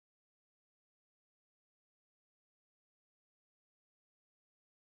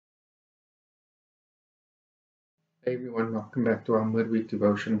Hey everyone, welcome back to our midweek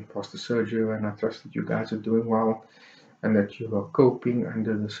devotion. Pastor Sergio, and I trust that you guys are doing well and that you are coping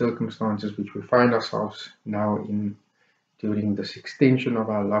under the circumstances which we find ourselves now in during this extension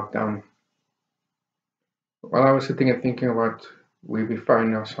of our lockdown. While I was sitting and thinking about where we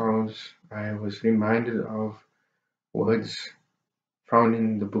find ourselves, I was reminded of words found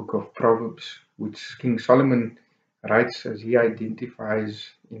in the book of Proverbs, which King Solomon writes as he identifies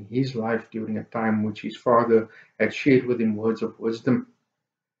in his life during a time which his father had shared with him words of wisdom.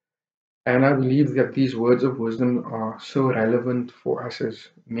 And I believe that these words of wisdom are so relevant for us as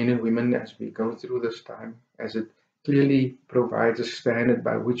men and women as we go through this time, as it clearly provides a standard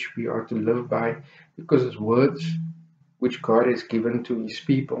by which we are to live by, because it's words which God has given to his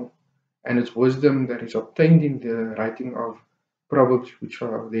people, and it's wisdom that is obtained in the writing of Proverbs, which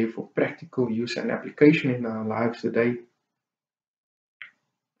are there for practical use and application in our lives today.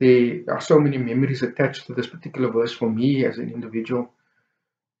 There are so many memories attached to this particular verse for me as an individual.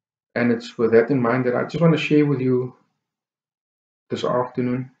 And it's with that in mind that I just want to share with you this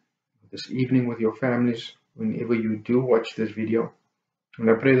afternoon, this evening with your families, whenever you do watch this video. And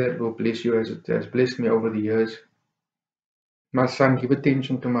I pray that it will bless you as it has blessed me over the years. My son, give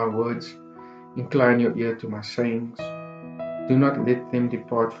attention to my words, incline your ear to my sayings. Do not let them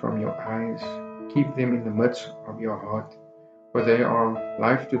depart from your eyes. Keep them in the midst of your heart, for they are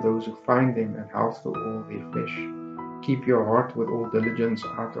life to those who find them and health to all their flesh. Keep your heart with all diligence,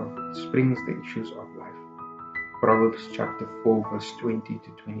 out of it springs the issues of life. Proverbs chapter 4, verse 20 to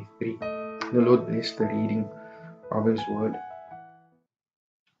 23. The Lord bless the reading of His word.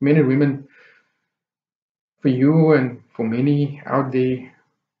 Men and women, for you and for many out there,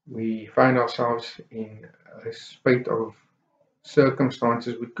 we find ourselves in a spate of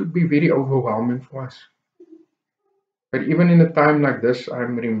circumstances which could be very overwhelming for us. But even in a time like this,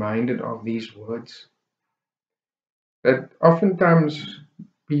 I'm reminded of these words that oftentimes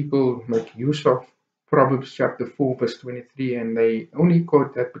people make use of Proverbs chapter 4, verse 23, and they only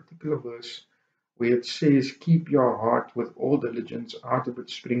quote that particular verse where it says, keep your heart with all diligence, out of it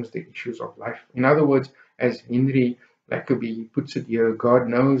springs the issues of life. In other words, as Henry Blackaby puts it here, God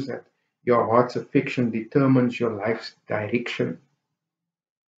knows that your heart's affection determines your life's direction.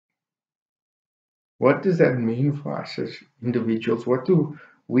 What does that mean for us as individuals? What do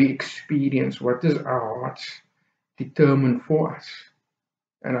we experience? What does our hearts determine for us?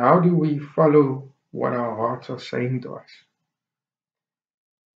 And how do we follow what our hearts are saying to us?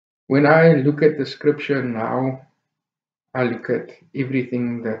 When I look at the scripture now, I look at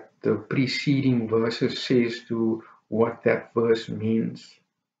everything that the preceding verses says to what that verse means.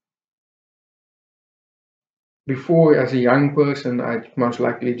 Before, as a young person, I most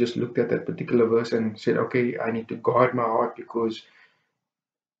likely just looked at that particular verse and said, okay, I need to guard my heart because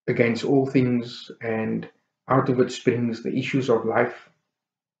against all things, and out of it springs the issues of life.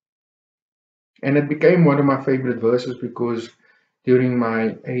 And it became one of my favorite verses because during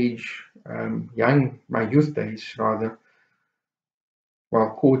my age, my youth days rather,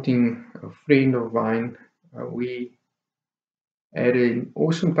 while courting a friend of mine, we had an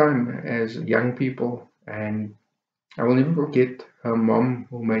awesome time as young people. And I will never forget her mom,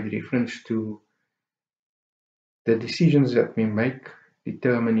 who made reference to the decisions that we make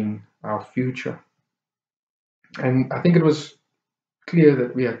determining our future. And I think it was clear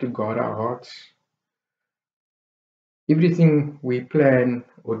that we had to guard our hearts. Everything we plan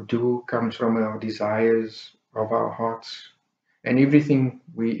or do comes from our desires of our hearts, and everything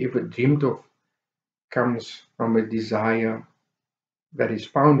we ever dreamed of comes from a desire that is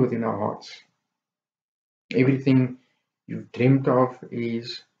found within our hearts. Everything you've dreamed of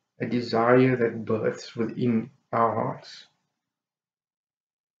is a desire that births within our hearts.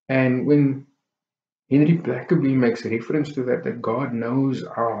 And when Henry Blackaby makes reference to that God knows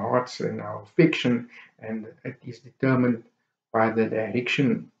our hearts and our affection, and it is determined by the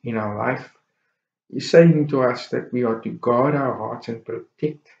direction in our life, he's saying to us that we are to guard our hearts and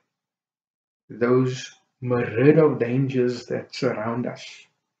protect those myriad of dangers that surround us.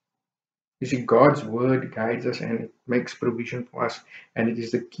 You see, God's word guides us and it makes provision for us, and it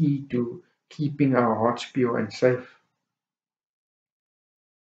is the key to keeping our hearts pure and safe.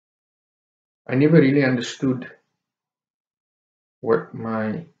 I never really understood what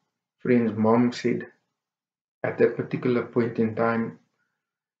my friend's mom said at that particular point in time,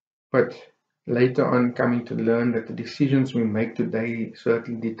 but later on coming to learn that the decisions we make today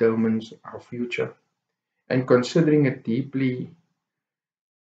certainly determines our future. And considering it deeply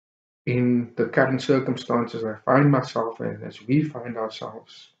in the current circumstances I find myself in, as we find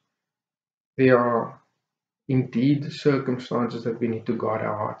ourselves, there are indeed circumstances that we need to guard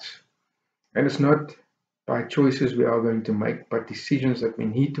our hearts. And it's not by choices we are going to make, but decisions that we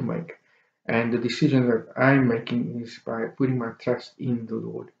need to make. And the decision that I'm making is by putting my trust in the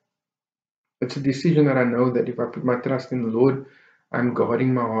Lord. It's a decision that I know that if I put my trust in the Lord, I'm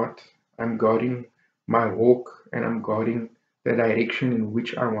guarding my heart, I'm guarding my walk, and I'm guarding the direction in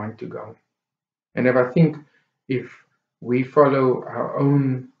which I want to go. And if we follow our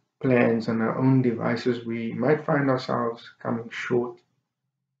own plans and our own devices, we might find ourselves coming short.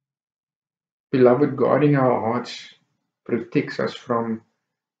 Beloved, guarding our hearts protects us from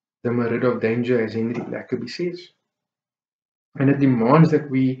the myriad of danger, as Henry Blackaby says. And it demands that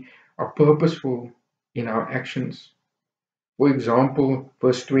we are purposeful in our actions. For example,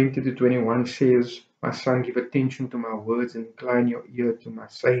 verse 20 to 21 says, "My son, give attention to my words and incline your ear to my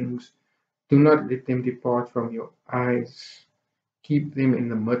sayings. Do not let them depart from your eyes. Keep them in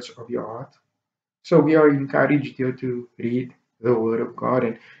the midst of your heart." So we are encouraged here to read the Word of God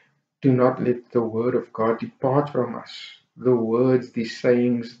and do not let the Word of God depart from us. The words, these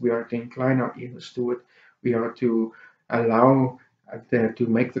sayings, we are to incline our ears to it. We are to allow to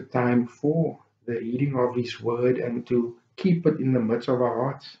make the time for the reading of His Word and to keep it in the midst of our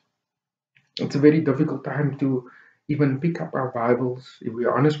hearts. It's a very difficult time to even pick up our Bibles. If we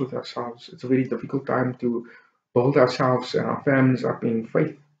are honest with ourselves, it's a very difficult time to build ourselves and our families up in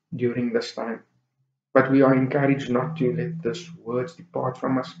faith during this time. But we are encouraged not to let these words depart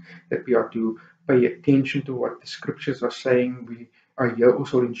from us, that we are to pay attention to what the scriptures are saying. We are here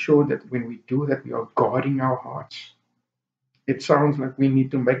also to ensure that when we do that, we are guarding our hearts. It sounds like we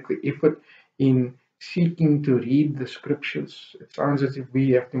need to make the effort in seeking to read the scriptures. It sounds as if we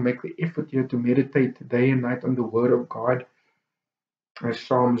have to make the effort here to meditate day and night on the Word of God. As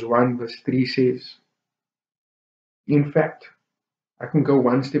Psalms 1 verse 3 says. In fact, I can go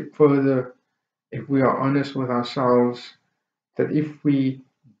one step further if we are honest with ourselves, that if we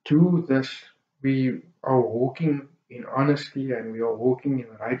do this, we are walking in honesty and we are walking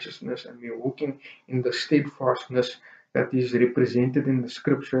in righteousness and we are walking in the steadfastness that is represented in the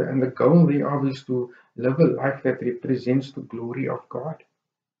scripture. And the goal thereof is to live a life that represents the glory of God.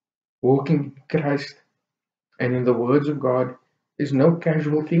 Walking in Christ and in the words of God is no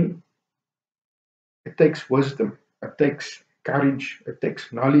casual thing. It takes wisdom, it takes courage, it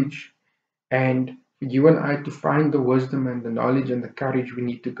takes knowledge. And for you and I to find the wisdom and the knowledge and the courage, we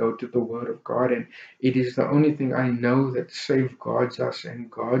need to go to the Word of God. And it is the only thing I know that safeguards us and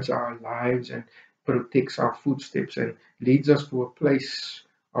guards our lives and protects our footsteps and leads us to a place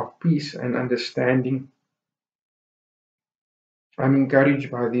of peace and understanding. I'm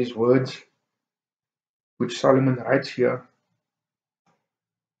encouraged by these words which Solomon writes here.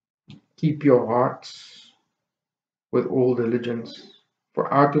 Keep your hearts with all diligence,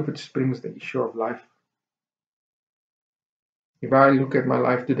 for out of it springs the issue of life. If I look at my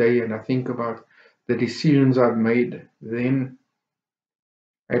life today and I think about the decisions I've made, then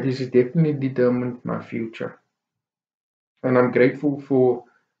it has definitely determined my future. And I'm grateful for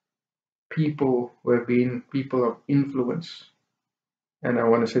people who have been people of influence. And I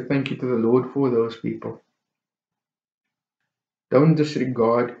want to say thank you to the Lord for those people. Don't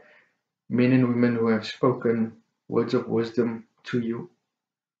disregard men and women who have spoken words of wisdom to you.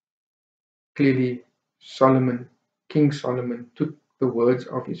 Clearly, King Solomon, took the words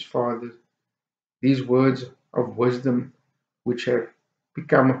of his father, these words of wisdom, which have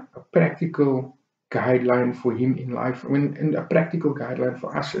become a practical guideline for him in life, and a practical guideline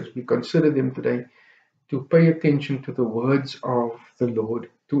for us as we consider them today, to pay attention to the words of the Lord,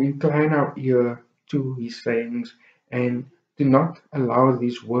 to incline our ear to His sayings, and to not allow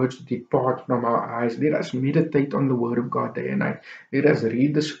these words to depart from our eyes. Let us meditate on the Word of God day and night. Let us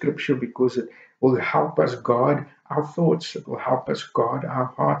read the Scripture, because it will help us guard our thoughts, it will help us guard our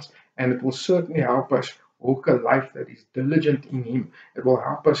hearts, and it will certainly help us walk a life that is diligent in Him. It will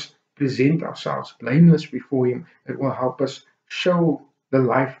help us present ourselves blameless before Him. It will help us show the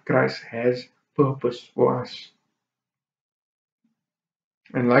life Christ has purpose for us.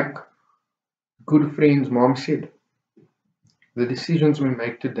 And like good friend's mom said, the decisions we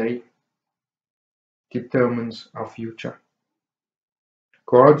make today determines our future.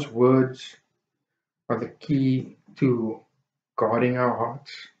 God's words are the key to guarding our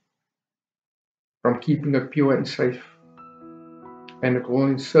hearts, from keeping it pure and safe, and it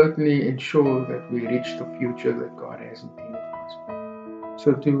will certainly ensure that we reach the future that God has intended for us.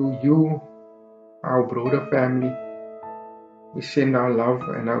 So to you, our broader family, we send our love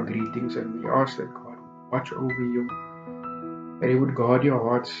and our greetings, and we ask that God would watch over you, that He would guard your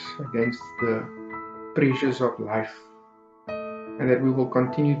hearts against the pressures of life, and that we will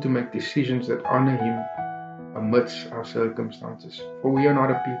continue to make decisions that honor Him amidst our circumstances. For we are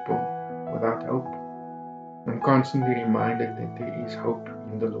not a people without hope. I'm constantly reminded that there is hope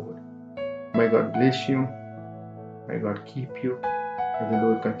in the Lord. May God bless you. May God keep you. May the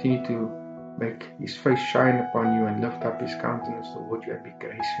Lord continue to make His face shine upon you and lift up His countenance toward you and be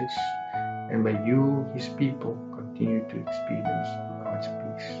gracious. And may you, His people, continue to experience God's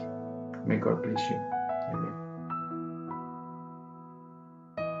peace. May God bless you. Amen.